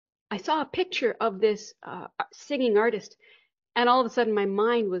I saw a picture of this singing artist, and all of a sudden my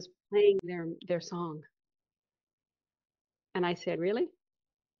mind was playing their song. And I said, really?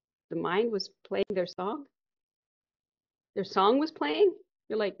 The mind was playing their song? Their song was playing?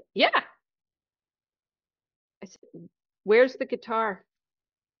 They're like, yeah. I said, where's the guitar?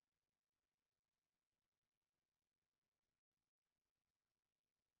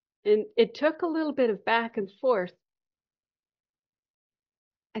 And it took a little bit of back and forth.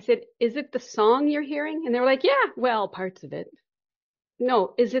 I said, is it the song you're hearing? And they were like, yeah, well, parts of it.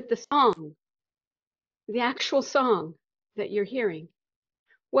 No, is it the song, the actual song that you're hearing?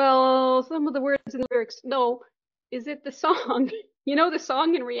 Well, some of the words and lyrics, no. Is it the song? You know the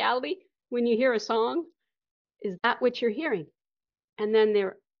song in reality? When you hear a song, is that what you're hearing? And then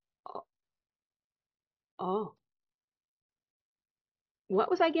they're, oh, oh, what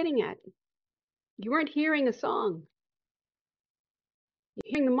was I getting at? You weren't hearing a song.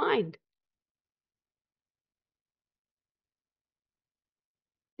 You're hearing the mind.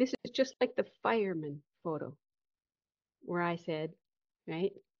 This is just like the fireman photo where I said,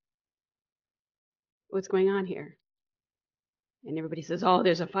 right, what's going on here? And everybody says, oh,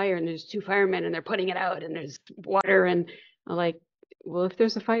 there's a fire and there's two firemen and they're putting it out and there's water. And I'm like, well, if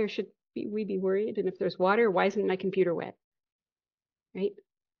there's a fire, should we be worried? And if there's water, why isn't my computer wet? Right?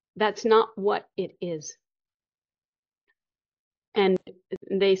 That's not what it is. And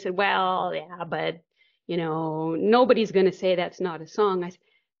they said, well, yeah, but nobody's going to say that's not a song. I said,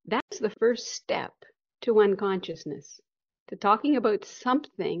 that's the first step to unconsciousness, to talking about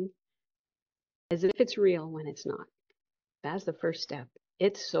something as if it's real when it's not. That's the first step.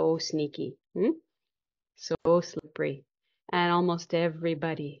 It's so sneaky, so slippery. And almost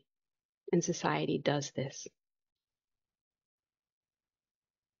everybody in society does this.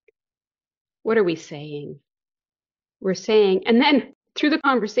 What are we saying? We're saying, and then through the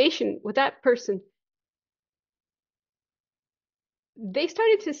conversation with that person, they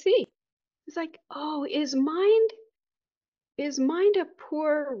started to see. It's like, oh, is mind a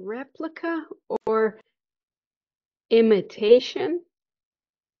poor replica or imitation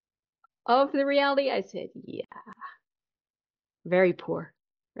of the reality? I said, yeah, very poor,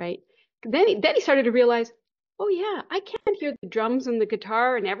 right? Then he started to realize, oh yeah, I can't hear the drums and the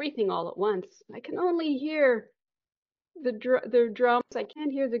guitar and everything all at once. I can only hear the drums. I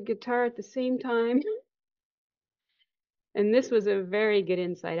can't hear the guitar at the same time. And this was a very good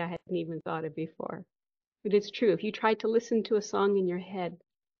insight I hadn't even thought of before. But it's true. If you try to listen to a song in your head,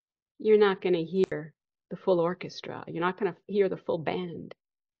 you're not going to hear the full orchestra. You're not going to hear the full band.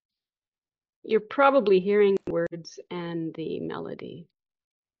 You're probably hearing the words and the melody.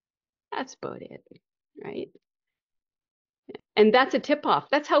 That's about it, right? And that's a tip off.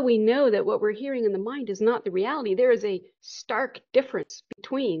 That's how we know that what we're hearing in the mind is not the reality. There is a stark difference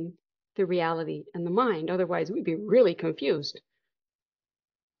between the reality and the mind. Otherwise, we'd be really confused.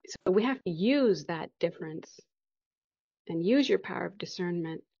 So we have to use that difference and use your power of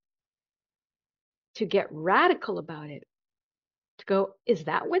discernment to get radical about it. To go, is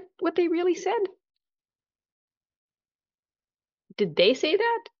that what they really said? Did they say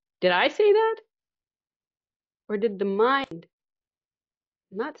that? Did I say that? Or did the mind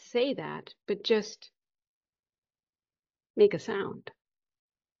not say that, but just make a sound,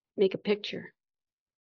 make a picture?